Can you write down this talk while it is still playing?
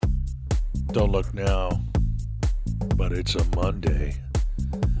Don't look now, but it's a Monday.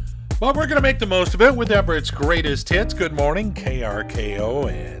 Well, we're going to make the most of it with Everett's Greatest Hits. Good morning,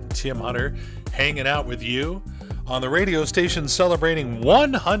 KRKO and Tim Hunter hanging out with you on the radio station celebrating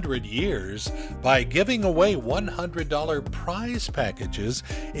 100 years by giving away $100 prize packages.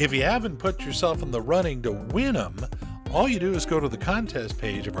 If you haven't put yourself in the running to win them, all you do is go to the contest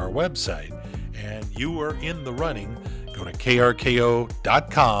page of our website and you are in the running. Go to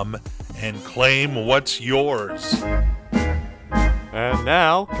krko.com and claim what's yours. And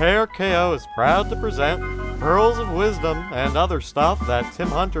now, KRKO is proud to present Pearls of Wisdom and other stuff that Tim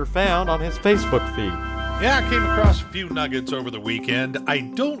Hunter found on his Facebook feed. Yeah, I came across a few nuggets over the weekend. I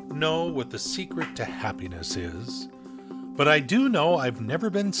don't know what the secret to happiness is, but I do know I've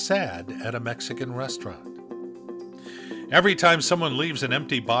never been sad at a Mexican restaurant. Every time someone leaves an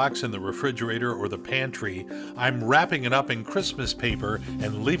empty box in the refrigerator or the pantry, I'm wrapping it up in Christmas paper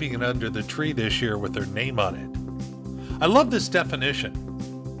and leaving it under the tree this year with their name on it. I love this definition.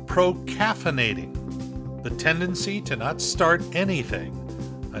 Procaffeinating, the tendency to not start anything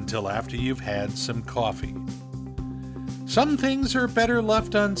until after you've had some coffee. Some things are better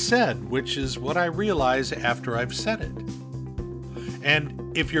left unsaid, which is what I realize after I've said it.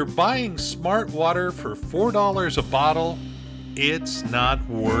 And if you're buying smart water for $4 a bottle, it's not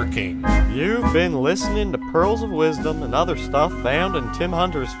working. You've been listening to Pearls of Wisdom and other stuff found in Tim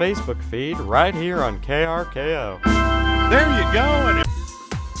Hunter's Facebook feed right here on KRKO. There you go. And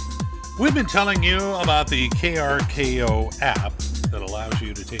we've been telling you about the KRKO app that allows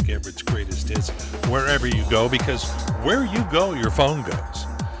you to take Everett's Greatest Hits wherever you go, because where you go, your phone goes.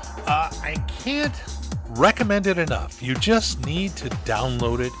 I can't recommend it enough. You just need to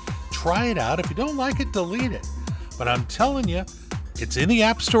download it, try it out. If you don't like it, delete it. But I'm telling you, it's in the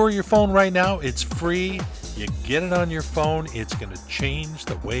App Store of your phone right now. It's free. You get it on your phone. It's going to change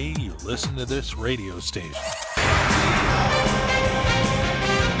the way you listen to this radio station.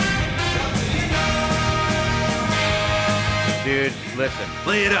 Dude, listen.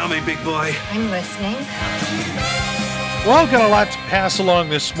 Lay it on me, big boy. I'm listening. Well, got a lot to pass along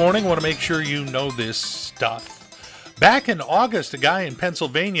this morning. Want to make sure you know this stuff. Back in August, a guy in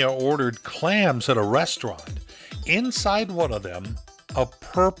Pennsylvania ordered clams at a restaurant. Inside one of them, a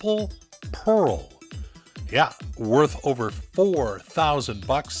purple pearl. Yeah, worth over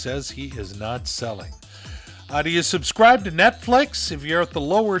 $4,000, says he is not selling. Do you subscribe to Netflix? If you're at the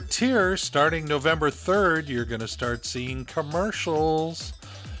lower tier, starting November 3rd, you're going to start seeing commercials.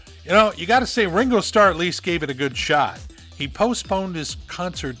 You know, you got to say Ringo Starr at least gave it a good shot. He postponed his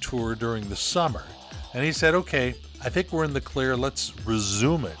concert tour during the summer, and he said, okay, I think we're in the clear, let's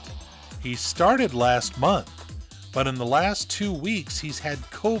resume it. He started last month, but in the last 2 weeks, he's had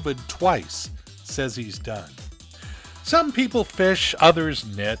COVID twice, says he's done. Some people fish, others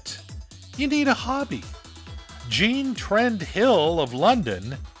knit. You need a hobby. Jean Trend Hill of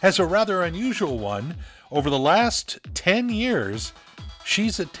London has a rather unusual one. Over the last 10 years,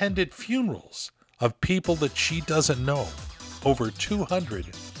 she's attended funerals of people that she doesn't know, over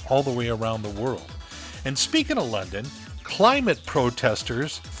 200 all the way around the world. And speaking of London, climate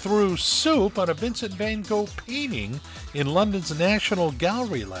protesters threw soup on a Vincent van Gogh painting in London's National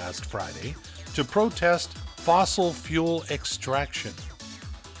Gallery last Friday to protest fossil fuel extraction.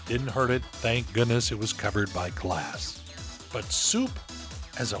 Didn't hurt it, thank goodness it was covered by glass. But soup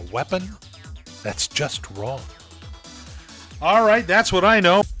as a weapon? That's just wrong. All right, that's what I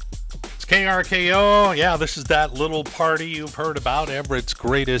know. It's KRKO. Yeah, this is that little party you've heard about, Everett's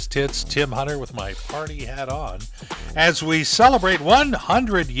Greatest Hits. Tim Hunter with my party hat on, as we celebrate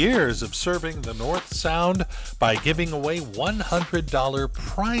 100 years of serving the North Sound by giving away $100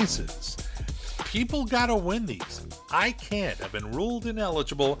 prizes. People gotta win these. I can't. I've been ruled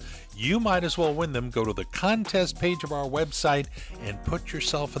ineligible. You might as well win them. Go to the contest page of our website and put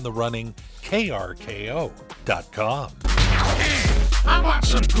yourself in the running, krko.com. I want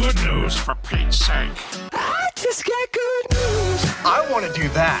some good news, for Pete's sake. I just got good news. I want to do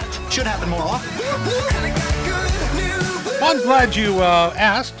that. Should happen more often. Well, I'm glad you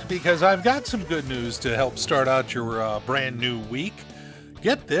asked, because I've got some good news to help start out your brand new week.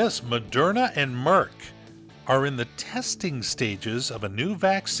 Get this, Moderna and Merck are in the testing stages of a new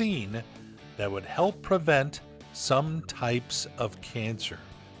vaccine that would help prevent some types of cancer.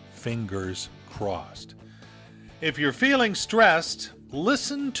 Fingers crossed. If you're feeling stressed,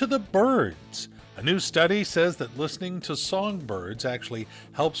 listen to the birds. A new study says that listening to songbirds actually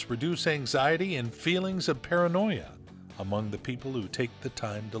helps reduce anxiety and feelings of paranoia among the people who take the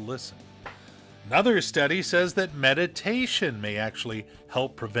time to listen. Another study says that meditation may actually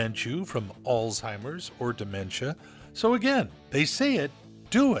help prevent you from Alzheimer's or dementia. So again, they say it,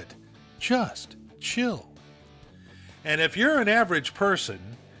 do it. just chill. And if you're an average person,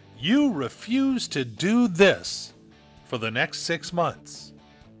 you refuse to do this for the next 6 months.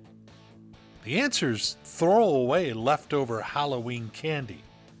 The answer's throw away leftover Halloween candy.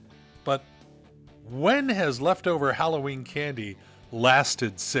 But when has leftover Halloween candy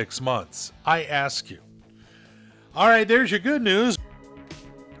lasted 6 months? I ask you. All right, there's your good news.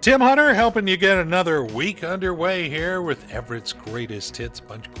 Tim Hunter helping you get another week underway here with Everett's Greatest Hits, a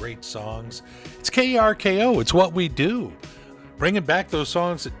bunch of great songs. It's KRKO, it's what we do. Bringing back those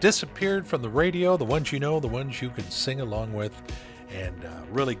songs that disappeared from the radio, the ones you know, the ones you can sing along with, and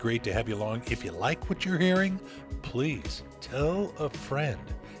really great to have you along. If you like what you're hearing, please tell a friend.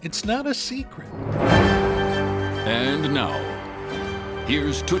 It's not a secret. And now,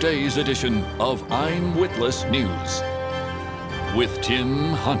 here's today's edition of I'm Witless News with Tim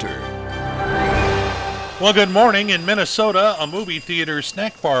Hunter. Well, good morning. In Minnesota, a movie theater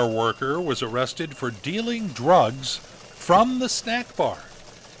snack bar worker was arrested for dealing drugs from the snack bar.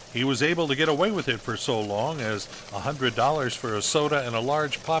 He was able to get away with it for so long as $100 for a soda and a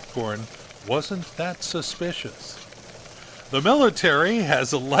large popcorn wasn't that suspicious. The military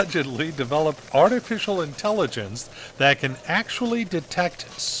has allegedly developed artificial intelligence that can actually detect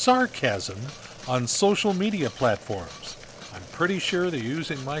sarcasm on social media platforms. I'm pretty sure they're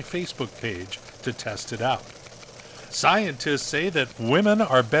using my Facebook page to test it out. Scientists say that women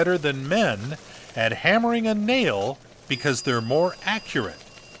are better than men at hammering a nail because they're more accurate.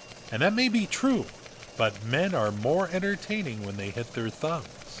 And that may be true, but men are more entertaining when they hit their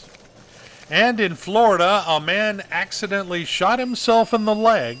thumbs. And in Florida, a man accidentally shot himself in the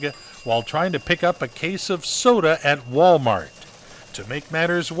leg while trying to pick up a case of soda at Walmart. To make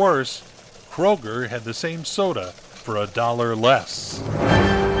matters worse, Kroger had the same soda for $1 less.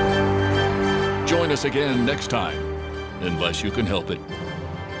 Join us again next time, unless you can help it,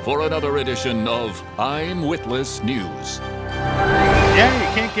 for another edition of I'm Witless News. Yeah,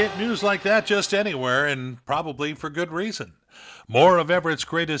 you can't get news like that just anywhere, and probably for good reason. More of Everett's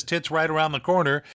Greatest Hits right around the corner.